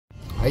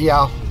Hey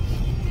y'all,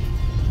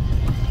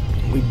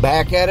 we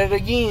back at it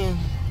again.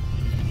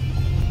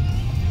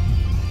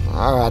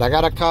 Alright, I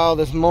got a call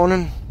this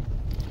morning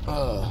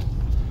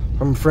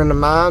from a friend of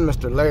mine,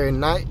 Mr. Larry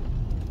Knight.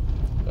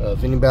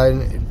 If any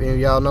of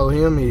y'all know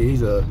him,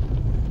 he's a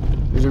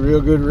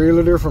real good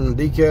realtor from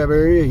the DeKalb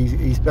area.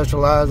 He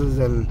specializes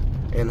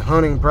in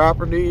hunting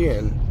property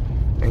and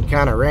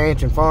kind of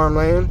ranch and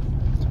farmland.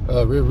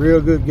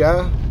 Real good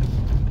guy.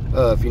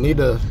 If you need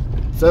to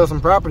sell some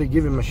property,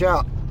 give him a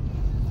shout.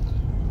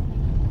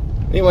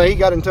 Anyway, he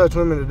got in touch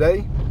with me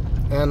today,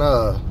 and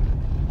a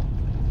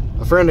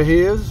friend of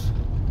his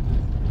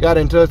got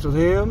in touch with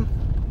him,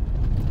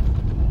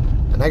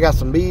 and they got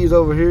some bees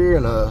over here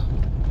in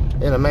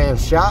a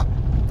man's shop.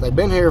 They've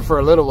been here for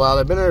a little while.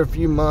 They've been here a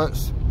few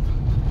months,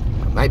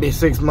 maybe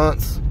 6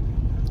 months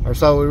or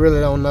so. We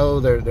really don't know.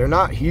 They're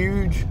not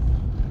huge,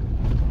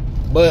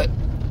 but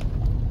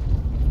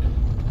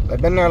they've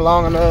been there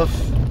long enough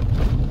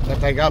that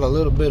they got a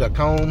little bit of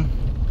comb.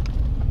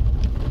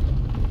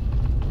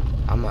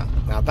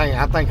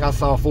 I think I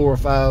saw 4 or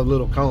 5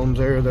 little combs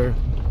there. They're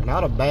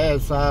not a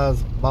bad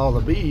sized ball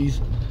of bees.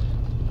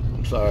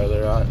 I'm sorry,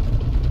 I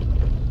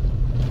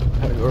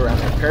had to go around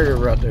that curve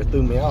right there,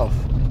 threw me off.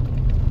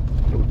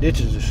 Those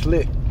ditches are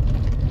slick.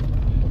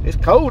 It's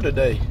cold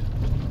today.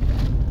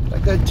 I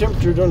think that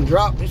temperature done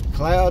dropped. It's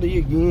cloudy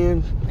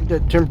again. I think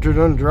that temperature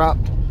done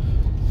dropped.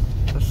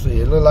 Let's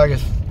see, it looks like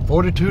it's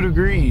 42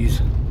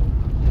 degrees.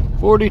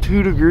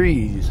 42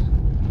 degrees.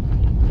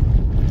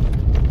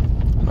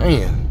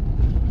 Man.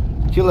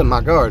 Killing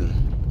my garden.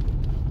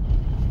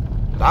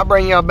 I'll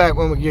bring y'all back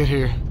when we get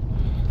here.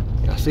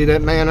 Y'all see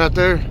that man right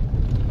there?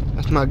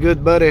 That's my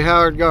good buddy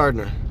Howard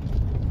Gardner.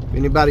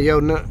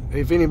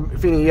 If any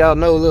of y'all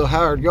know little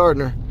Howard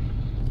Gardner,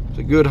 it's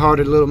a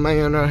good-hearted little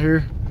man right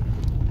here.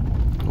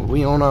 Well,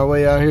 we on our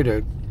way out here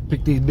to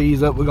pick these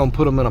bees up. We're gonna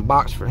put them in a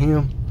box for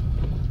him.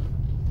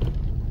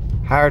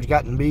 Howard's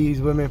gotten bees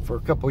with me for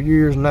a couple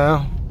years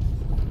now,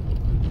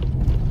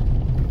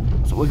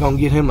 so we're gonna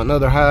get him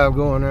another hive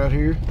going right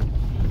here.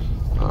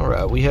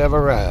 Alright, we have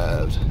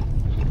arrived.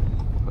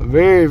 A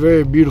very,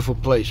 very beautiful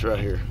place right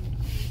here.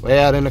 Way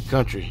out in the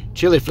country.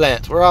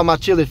 ChiliFlats. Where are all my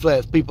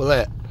ChiliFlats people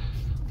at?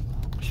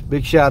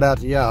 Big shout out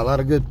to y'all. A lot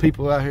of good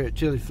people out here at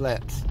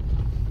ChiliFlats.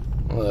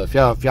 If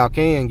y'all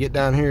can, get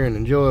down here and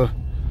enjoy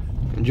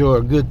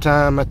a good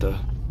time at the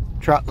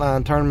trot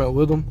line tournament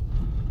with them.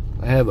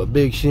 They have a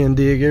big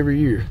shindig every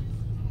year.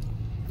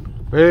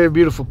 Very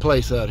beautiful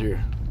place out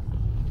here.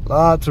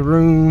 Lots of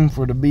room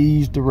for the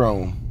bees to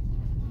roam.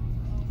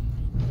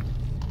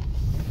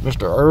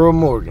 Mr. Earl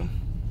Morgan.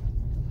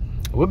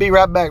 We'll be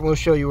right back and we'll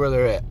show you where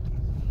they're at.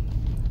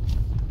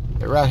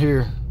 They're right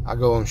here. I'll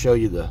go and show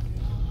you the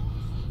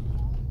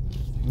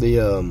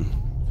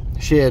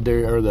shed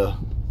there, or the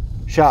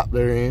shop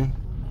they're in.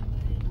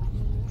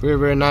 Very,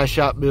 very nice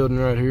shop building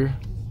right here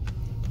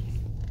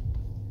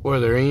where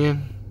they're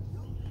in.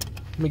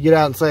 Let me get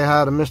out and say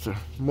hi to Mr.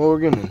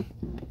 Morgan, and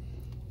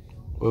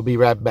we'll be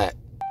right back.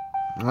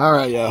 All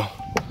right, y'all.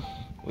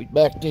 We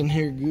backed in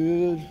here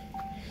good.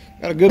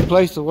 Got a good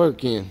place to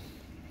work in.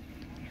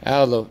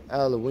 Out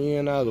of the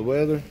wind, out of the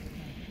weather,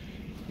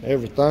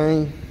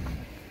 everything.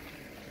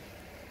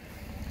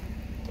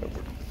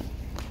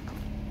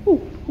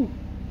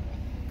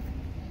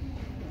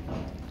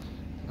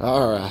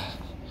 All right.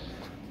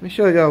 Let me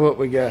show y'all what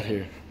we got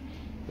here.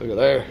 Look at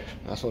there.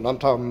 That's what I'm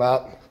talking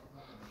about.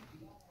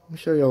 Let me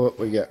show y'all what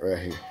we got right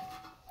here.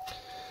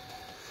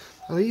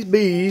 Now, these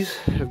bees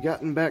have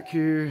gotten back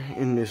here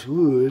in this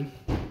wood.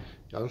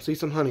 Y'all can see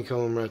some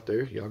honeycomb right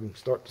there. Y'all can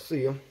start to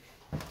see them.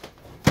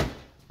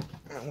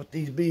 And what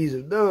these bees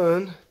have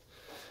done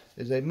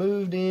is they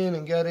moved in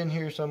and got in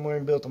here somewhere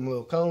and built them a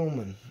little comb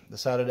and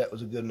decided that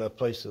was a good enough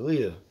place to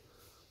live.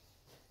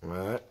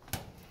 Alright.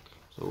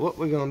 So what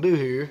we're going to do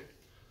here,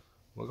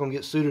 we're going to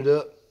get suited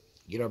up,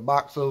 get our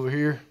box over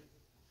here.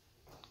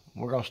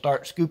 We're going to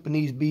start scooping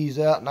these bees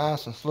out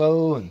nice and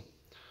slow, and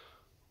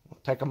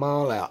we'll take them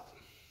all out.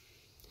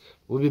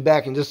 We'll be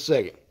back in just a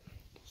second.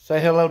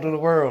 Say hello to the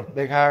world,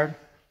 Big Howard.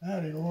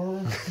 Howdy,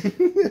 world.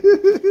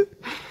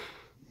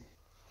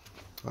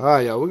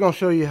 Alright, y'all, we're going to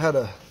show you how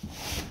to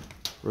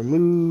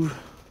remove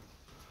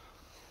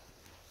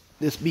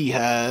this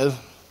beehive.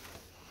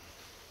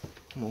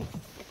 I'm going to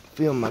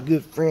film my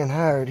good friend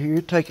Howard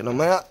here taking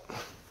them out.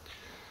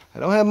 I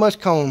don't have much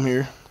comb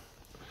here.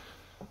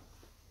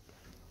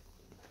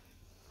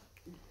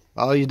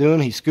 All he's doing,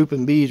 he's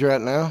scooping bees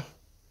right now.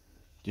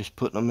 Just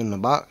putting them in the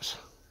box.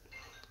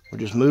 We're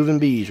just moving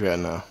bees right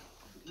now.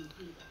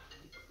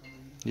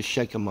 Just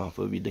shake them off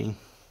of you, Dean.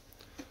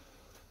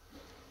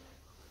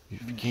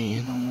 If you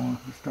can. Don't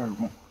want to disturb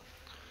them.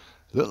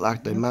 Look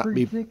like they might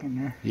be. Thick in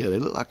there. Yeah, they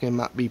look like they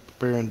might be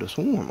preparing to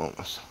swarm on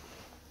us.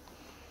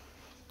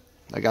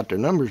 They got their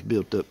numbers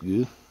built up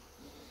good.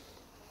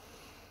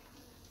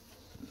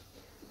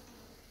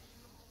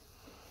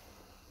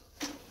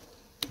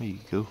 There you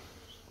go.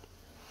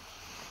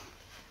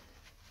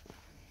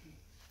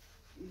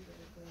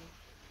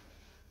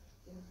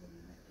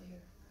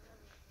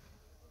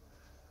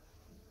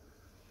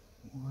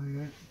 Boy,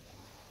 that's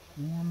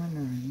warm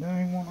in there. There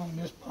ain't one on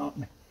this pop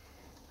me.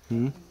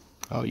 Hmm?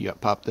 Oh, you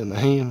got popped in the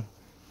hand?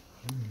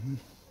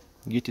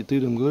 Get you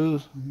through them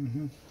gloves?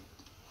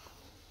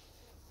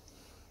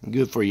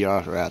 Good for your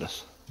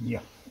arthritis. Yeah.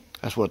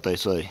 That's what they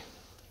say.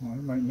 Well,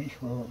 it make me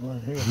swell up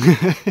right here.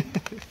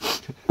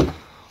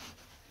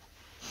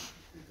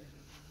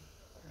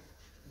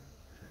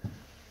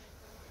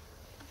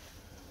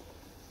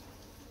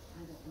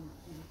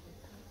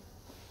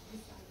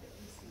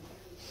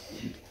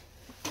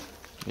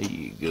 There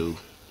you go.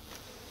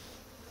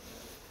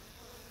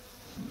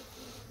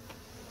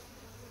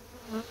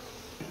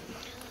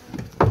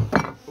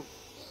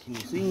 Can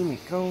you see any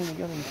cone? I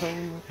got any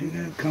cone? You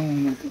got a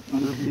cone with it. A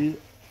little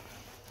bit.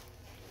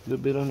 A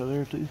little bit under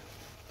there too.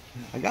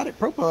 I got it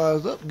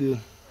propolized up good.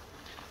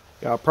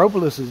 Y'all,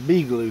 propolis is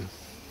bee glue.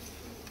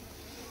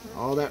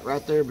 All that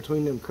right there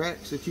between them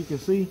cracks that you can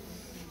see,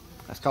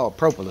 that's called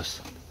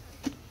propolis.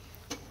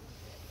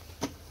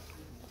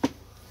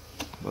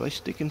 Well, they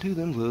sticking to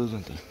them gloves,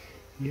 aren't they?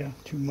 Yeah,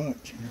 too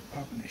much. And they're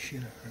popping the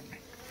shit out of me.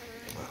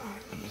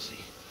 Alright, let me see.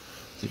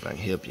 See if I can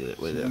help you that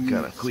way. They'll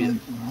kind of quit.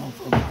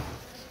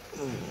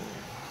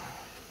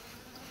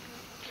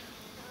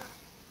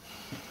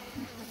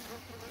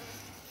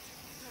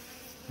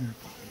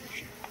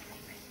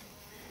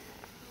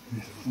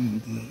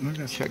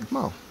 Check them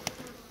off.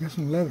 Got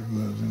some leather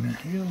gloves in there.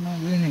 Hell no,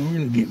 they didn't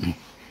really get me.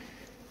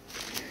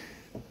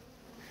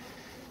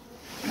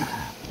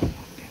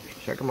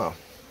 Check them off.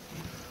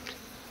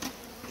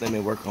 Let me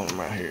work on them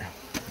right here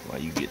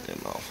while you get them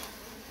off.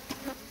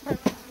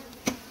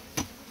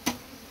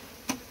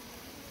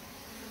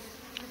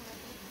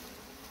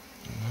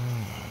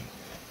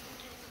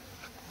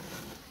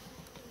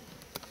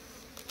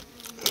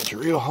 It's a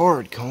real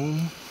hard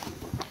comb.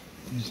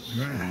 It's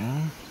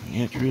dry.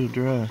 Yeah, it's real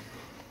dry.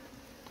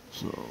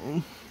 So,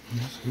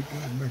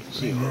 Let's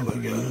see what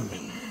we got in there.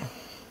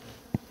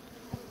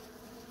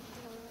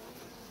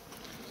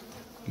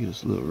 Get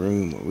us a little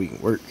room where we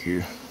can work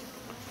here.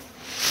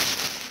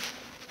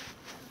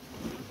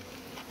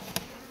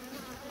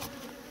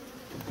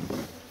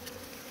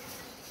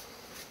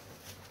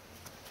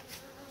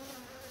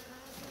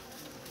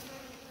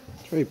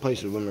 Trade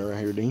places with me right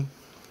here, Dean.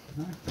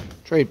 Huh?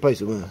 Trade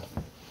places with me.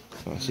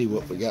 Let's see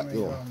what we got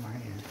going.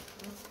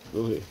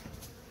 Go ahead.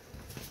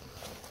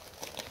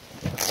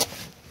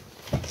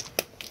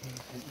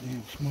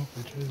 Damn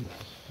smoker too.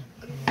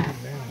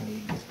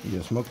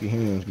 Yeah, smoky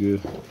hands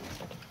good.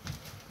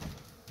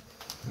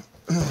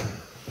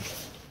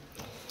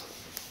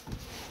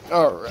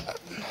 All right.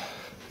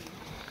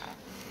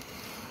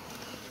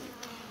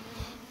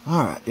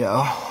 All right,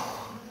 y'all.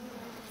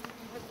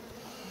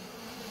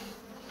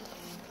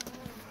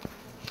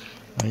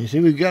 You see,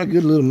 we've got a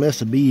good little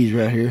mess of bees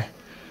right here.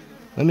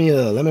 Let me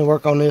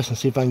work on this and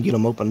see if I can get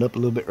them opened up a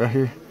little bit right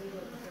here.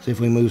 See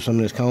if we move some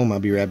of this comb. I'll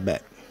be right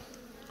back.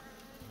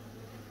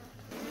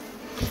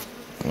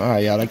 All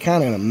right, y'all. They're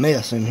kind of in a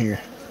mess in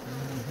here.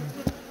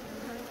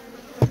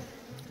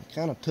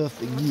 Kind of tough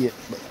to get,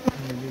 but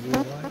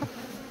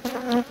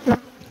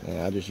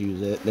yeah, I'll just use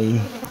that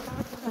thing.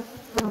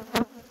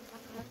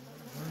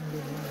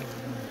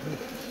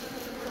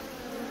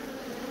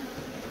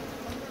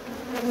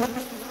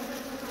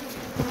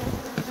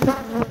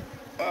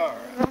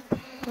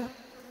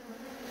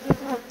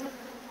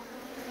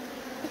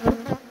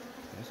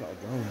 That's all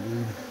gone,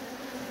 dude.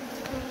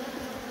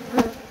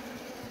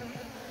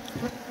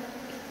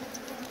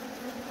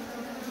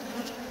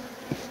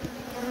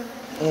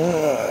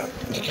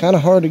 It's kind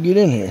of hard to get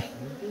in here.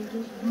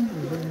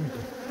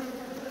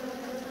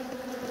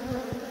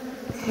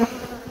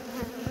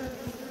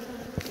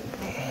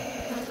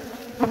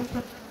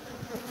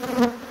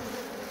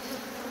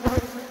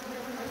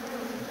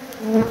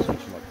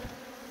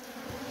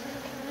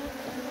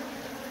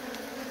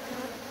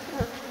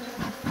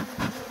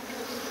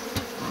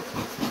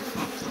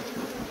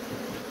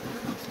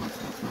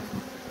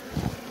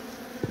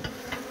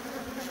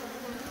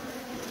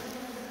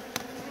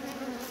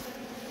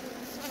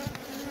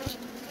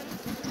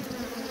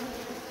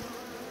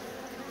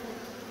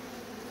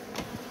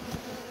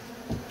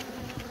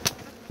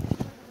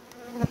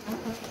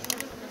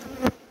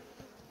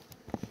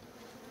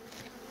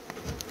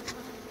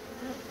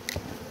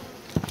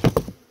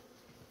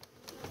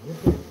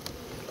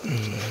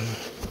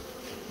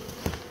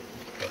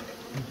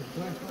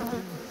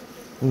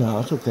 No,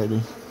 it's okay,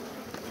 dude.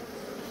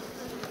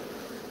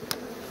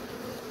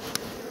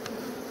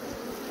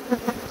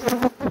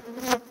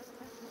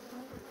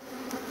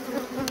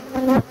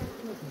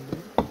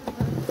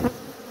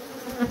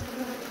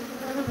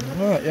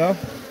 Alright, y'all.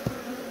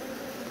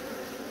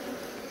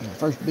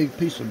 First big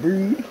piece of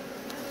brood.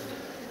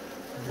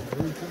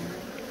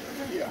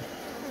 Yeah.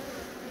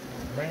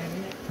 Brand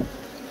new.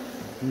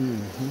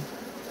 Mm-hmm.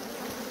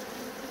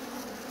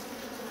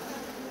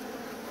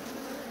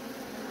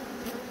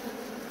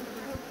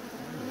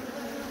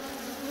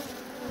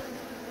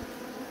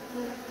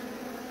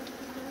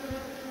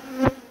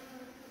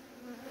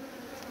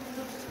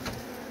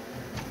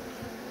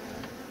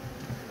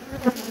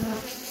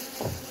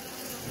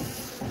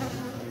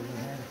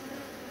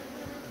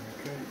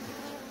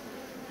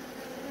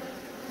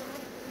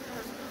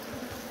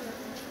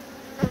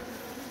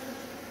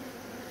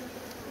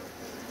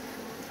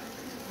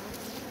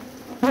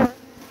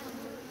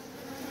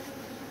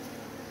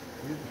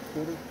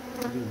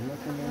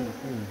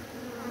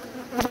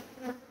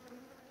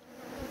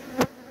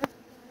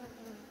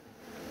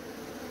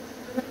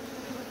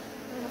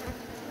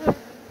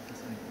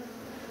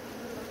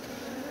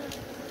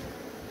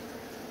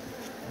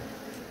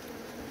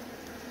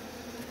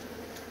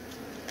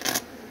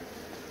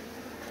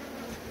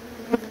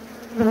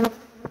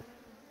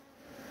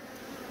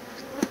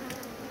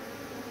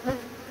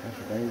 That's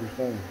a dangerous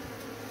thing.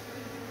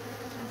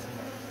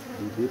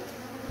 You dip.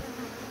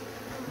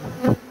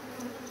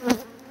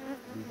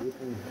 You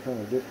dipping,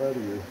 trying to dip out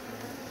of you.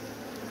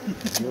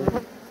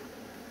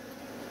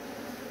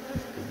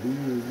 The bee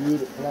is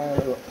good at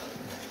flying up.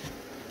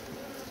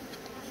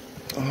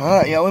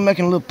 Alright, y'all, we're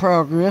making a little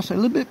progress. A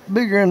little bit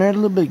bigger in there, a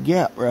little bit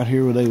gap right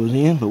here where they was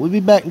in. But we'll be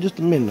back in just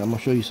a minute. I'm going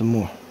to show you some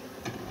more.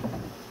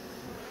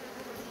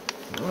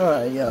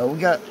 Alright, y'all, we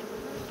got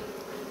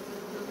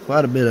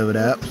quite a bit of it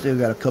out. Still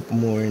got a couple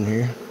more in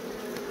here.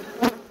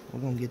 We're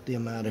going to get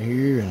them out of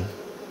here, and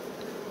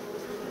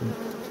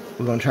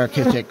we're going to try to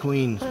catch that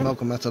queen and smoke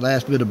them. That's the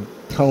last bit of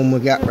comb we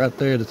got right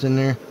there that's in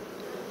there.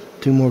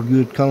 2 more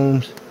good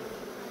combs.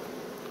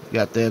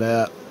 Got that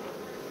out.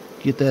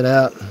 Get that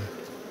out.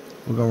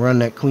 We're going to run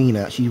that queen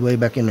out. She's way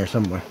back in there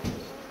somewhere.